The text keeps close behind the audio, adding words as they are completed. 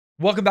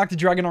Welcome back to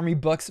Dragon Army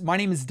Books. My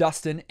name is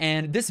Dustin,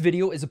 and this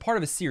video is a part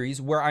of a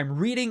series where I'm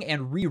reading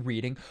and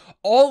rereading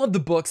all of the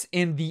books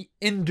in the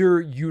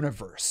Ender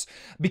universe,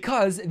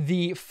 because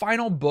the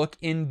final book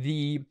in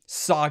the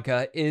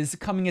saga is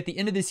coming at the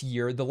end of this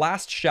year, The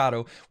Last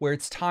Shadow, where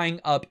it's tying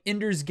up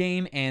Ender's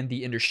Game and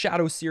the Ender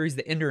Shadow series,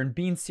 the Ender and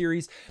Bean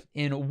series,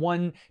 in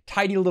one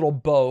tidy little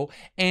bow.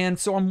 And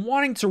so I'm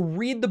wanting to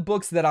read the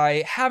books that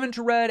I haven't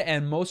read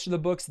and most of the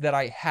books that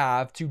I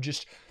have to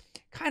just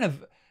kind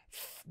of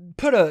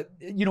put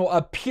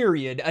a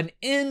period, an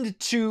end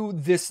to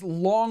this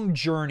long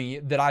journey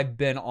that I've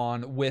been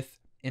on with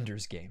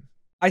Ender's Game.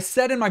 I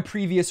said in my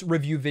previous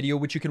review video,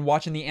 which you can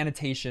watch in the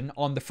annotation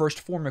on the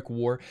First Formic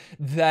War,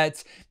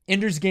 that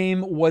Ender's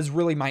Game was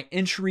really my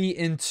entry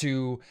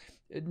into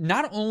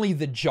not only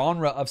the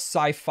genre of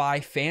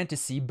sci-fi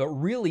fantasy, but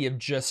really of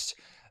just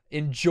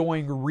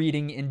enjoying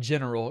reading in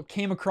general.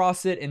 Came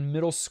across it in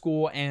middle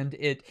school and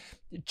it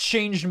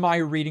changed my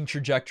reading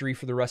trajectory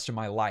for the rest of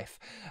my life.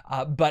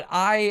 But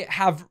I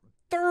have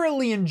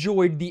thoroughly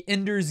enjoyed the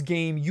Ender's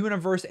Game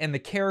universe and the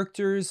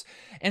characters.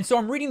 And so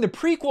I'm reading the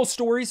prequel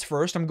stories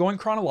first. I'm going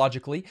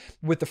chronologically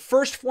with the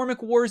First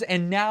Formic Wars.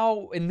 And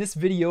now in this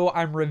video,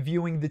 I'm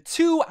reviewing the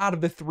 2 out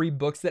of the 3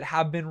 books that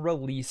have been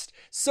released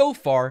so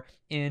far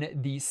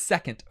in the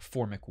Second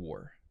Formic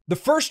War. The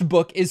first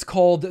book is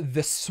called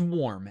The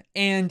Swarm,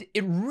 and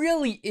it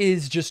really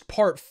is just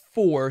part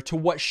 4 to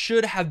what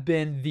should have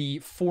been the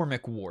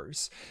Formic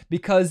Wars,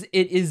 because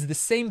it is the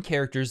same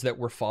characters that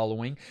we're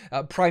following,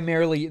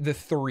 primarily the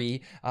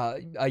 3.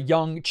 A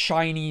young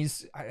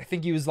Chinese, I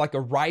think he was like a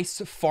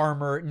rice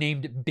farmer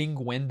named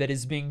Bingwen that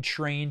is being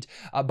trained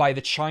by the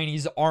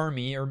Chinese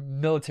army or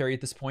military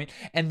at this point.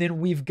 And then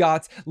we've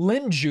got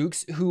Lin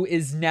Jukes, who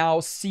is now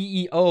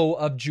CEO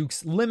of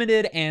Jukes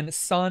Limited and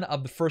son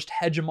of the first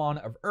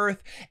hegemon of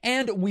Earth.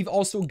 And we've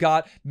also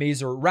got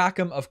Mazer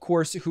Rackham, of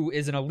course, who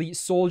is an elite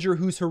soldier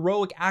whose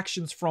heroic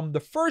actions from the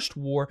first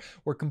war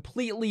were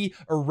completely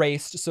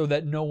erased so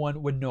that no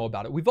one would know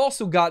about it. We've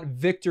also got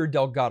Victor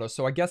Delgado,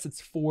 so I guess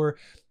it's 4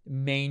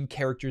 main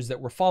characters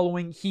that we're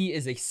following. He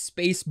is a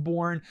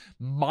spaceborn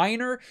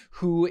miner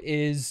who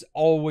is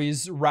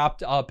always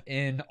wrapped up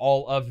in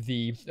all of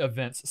the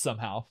events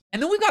somehow.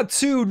 And then we've got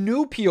 2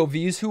 new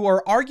POVs who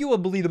are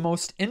arguably the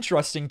most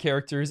interesting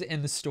characters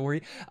in the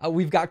story.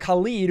 We've got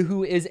Khalid,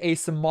 who is a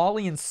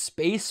Somalian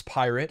space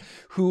pirate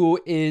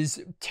who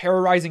is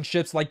terrorizing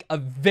ships, like a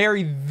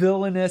very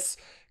villainous,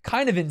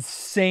 kind of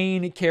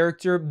insane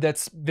character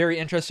that's very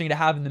interesting to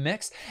have in the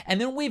mix. And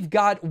then we've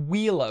got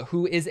Wheela,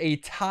 who is a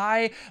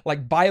Thai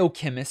like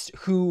biochemist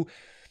who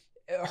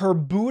her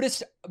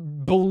Buddhist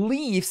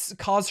beliefs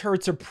cause her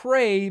to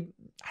pray,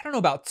 I don't know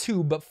about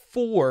 2, but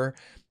 4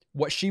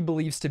 what she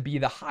believes to be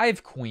the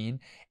Hive Queen,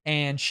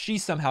 and she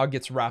somehow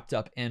gets wrapped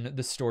up in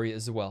the story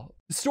as well.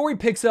 The story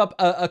picks up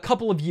a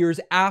couple of years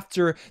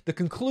after the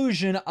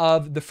conclusion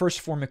of the First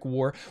Formic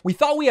War. We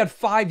thought we had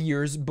 5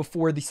 years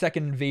before the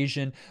second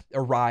invasion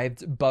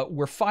arrived, but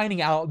we're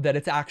finding out that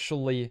it's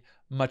actually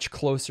much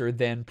closer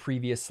than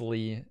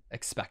previously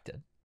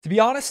expected. To be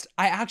honest,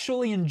 I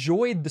actually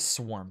enjoyed The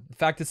Swarm. In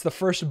fact, it's the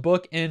first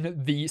book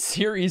in the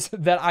series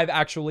that I've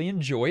actually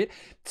enjoyed.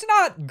 It's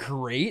not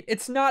great.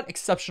 It's not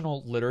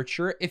exceptional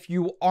literature. If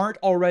you aren't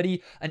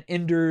already an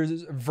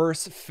Ender's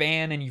Verse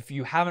fan and if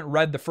you haven't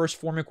read the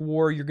First Formic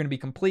War, you're going to be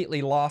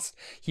completely lost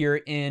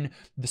here in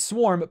The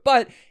Swarm.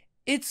 But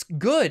it's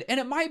good, and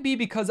it might be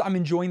because I'm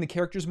enjoying the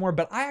characters more,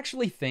 but I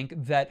actually think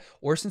that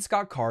Orson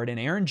Scott Card and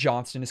Aaron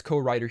Johnston, his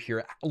co-writer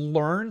here,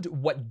 learned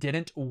what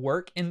didn't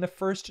work in the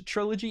first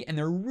trilogy, and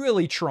they're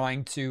really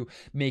trying to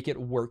make it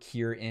work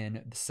here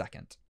in the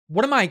second.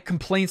 One of my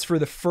complaints for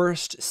the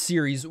first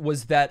series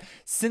was that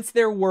since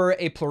there were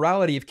a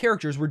plurality of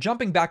characters, we're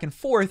jumping back and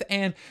forth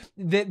and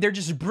they're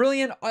just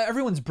brilliant.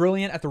 Everyone's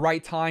brilliant at the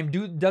right time,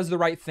 does the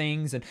right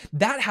things, and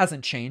that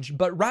hasn't changed.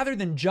 But rather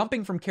than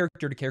jumping from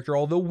character to character,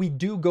 although we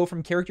do go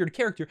from character to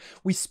character,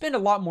 we spend a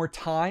lot more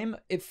time,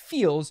 it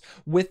feels,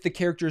 with the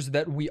characters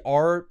that we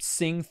are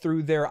seeing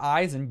through their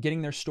eyes and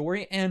getting their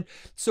story. And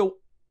so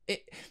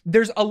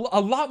there's a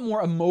lot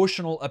more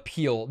emotional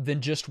appeal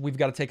than just we've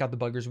got to take out the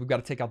buggers. We've got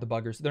to take out the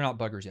buggers. They're not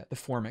buggers yet, the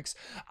Formics.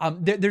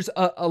 There's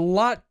a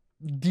lot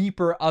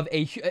deeper of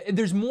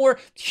there's more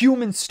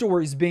human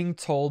stories being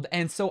told,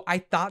 and so I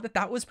thought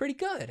that was pretty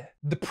good.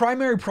 The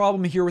primary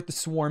problem here with The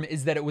Swarm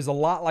is that it was a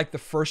lot like the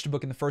first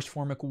book in the First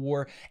Formic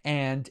War,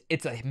 and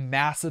it's a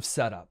massive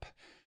setup,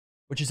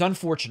 which is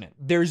unfortunate.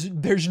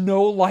 There's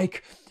no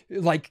like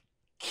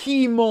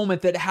key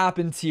moment that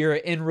happens here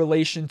in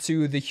relation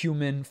to the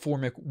human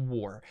Formic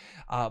War.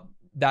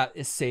 That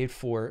is saved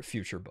for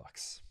future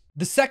books.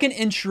 The second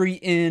entry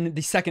in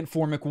the Second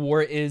Formic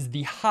War is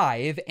the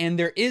Hive, and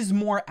there is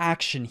more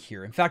action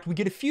here. In fact, we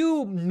get a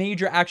few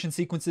major action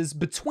sequences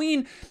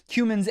between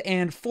humans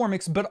and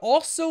Formics, but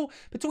also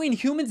between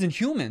humans and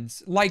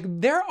humans. Like,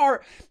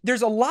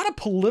 there's a lot of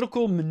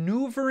political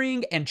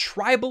maneuvering and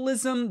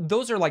tribalism.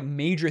 Those are like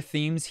major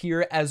themes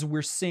here as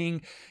we're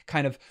seeing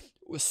kind of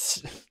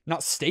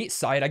not state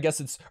side, I guess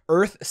it's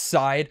Earth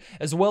side,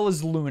 as well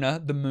as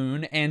Luna, the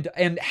moon,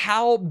 and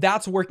how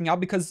that's working out,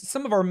 because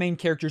some of our main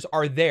characters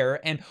are there,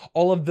 and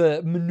all of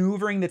the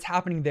maneuvering that's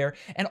happening there,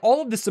 and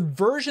all of the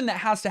subversion that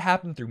has to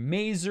happen through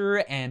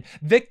Mazer and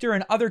Victor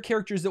and other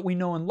characters that we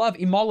know and love.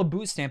 Imala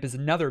Bootstamp is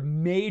another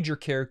major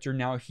character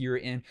now here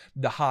in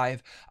the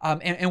Hive,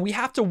 and we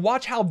have to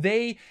watch how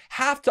they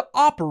have to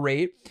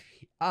operate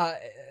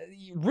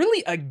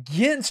really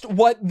against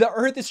what the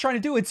Earth is trying to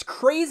do. It's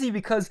crazy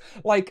because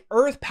like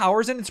Earth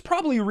powers, and it's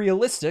probably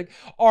realistic,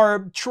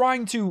 are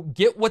trying to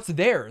get what's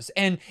theirs.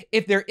 And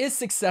if there is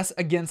success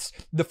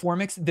against the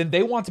Formics, then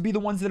they want to be the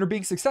ones that are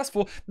being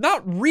successful,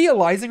 not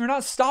realizing or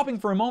not stopping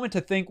for a moment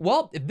to think,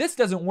 well, if this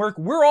doesn't work,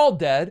 we're all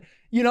dead.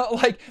 You know,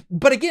 like,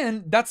 but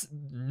again, that's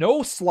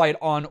no slight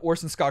on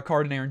Orson Scott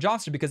Card and Aaron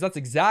Johnston, because that's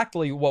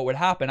exactly what would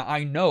happen.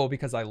 I know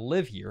because I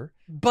live here.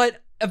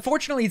 But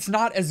unfortunately, it's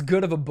not as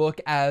good of a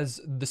book as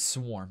The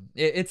Swarm.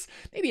 It's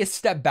maybe a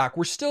step back.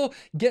 We're still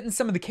getting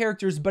some of the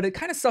characters, but it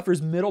kind of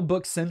suffers middle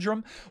book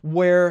syndrome,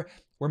 where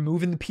we're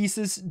moving the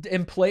pieces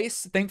in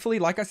place. Thankfully,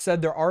 like I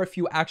said, there are a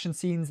few action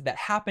scenes that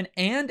happen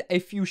and a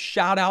few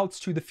shout outs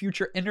to the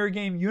future Ender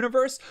game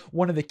universe.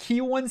 One of the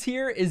key ones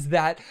here is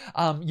that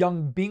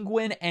young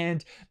Bingwin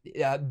and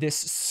this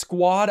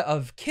squad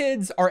of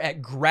kids are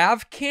at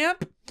Grav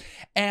Camp,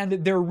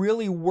 and they're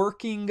really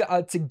working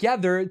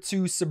together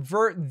to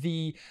subvert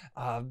the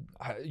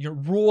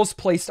rules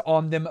placed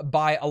on them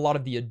by a lot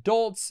of the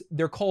adults.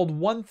 They're called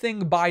one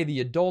thing by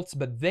the adults,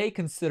 but they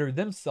consider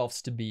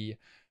themselves to be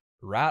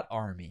Rat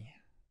Army.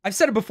 I've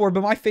said it before,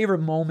 but my favorite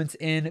moments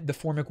in the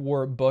Formic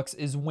War books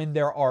is when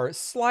there are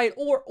slight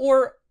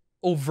or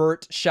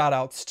overt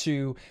shoutouts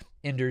to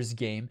Ender's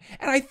Game.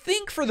 And I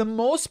think for the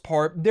most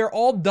part, they're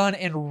all done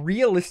in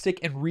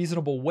realistic and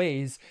reasonable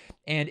ways,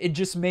 and it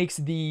just makes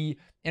the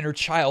inner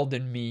child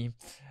in me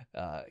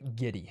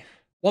giddy.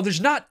 While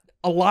there's not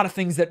a lot of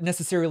things that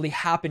necessarily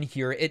happen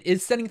here, it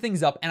is setting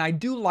things up, and I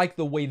do like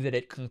the way that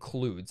it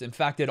concludes. In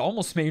fact, it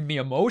almost made me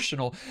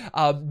emotional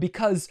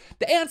because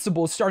the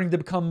Ansible is starting to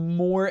become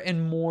more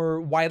and more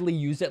widely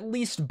used, at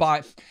least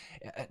by,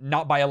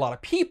 not by a lot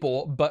of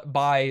people, but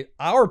by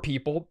our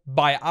people,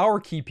 by our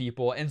key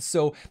people. And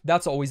so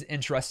that's always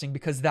interesting,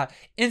 because that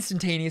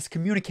instantaneous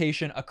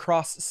communication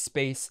across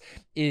space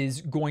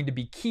is going to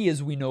be key,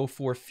 as we know,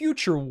 for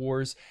future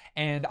wars.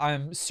 And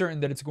I'm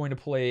certain that it's going to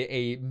play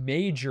a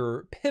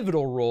major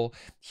pivotal role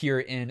here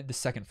in the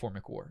Second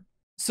Formic War.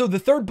 So the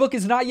third book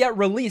is not yet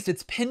released.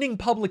 It's pending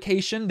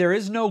publication. There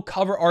is no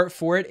cover art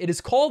for it. It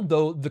is called,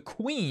 though, The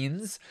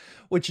Queens,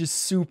 which is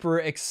super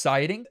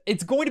exciting.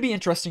 It's going to be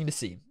interesting to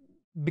see,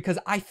 because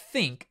I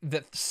think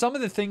that some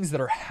of the things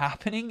that are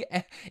happening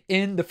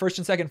in the First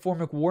and Second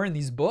Formic War in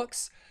these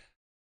books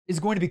is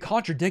going to be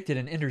contradicted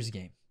in Ender's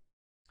Game.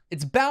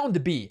 It's bound to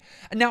be.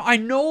 Now, I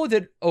know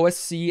that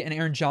OSC and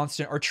Aaron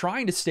Johnston are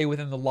trying to stay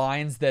within the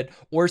lines that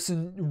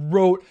Orson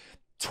wrote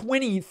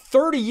 20,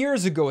 30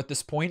 years ago at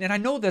this point, and I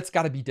know that's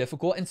got to be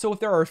difficult. And so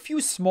if there are a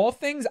few small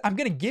things, I'm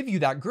going to give you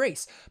that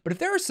grace. But if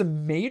there are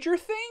some major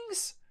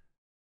things,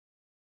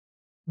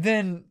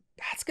 then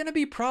that's going to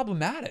be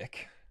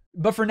problematic.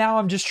 But for now,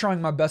 I'm just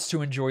trying my best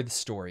to enjoy the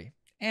story.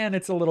 And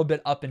it's a little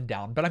bit up and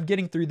down, but I'm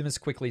getting through them as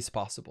quickly as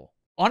possible.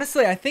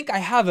 Honestly, I think I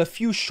have a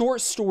few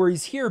short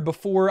stories here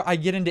before I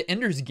get into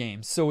Ender's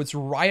Game. So it's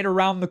right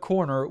around the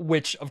corner,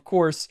 which, of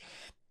course,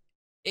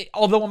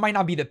 although it might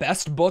not be the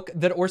best book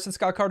that Orson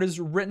Scott Card has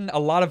written, a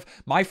lot of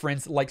my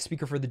friends like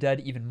Speaker for the Dead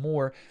even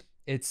more.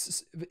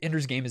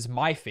 Ender's Game is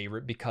my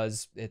favorite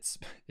because it's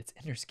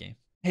Ender's Game.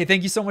 Hey,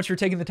 thank you so much for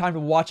taking the time to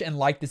watch and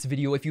like this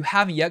video. If you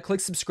haven't yet, click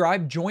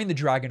subscribe, join the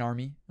Dragon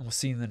Army, and we'll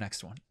see you in the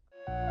next one.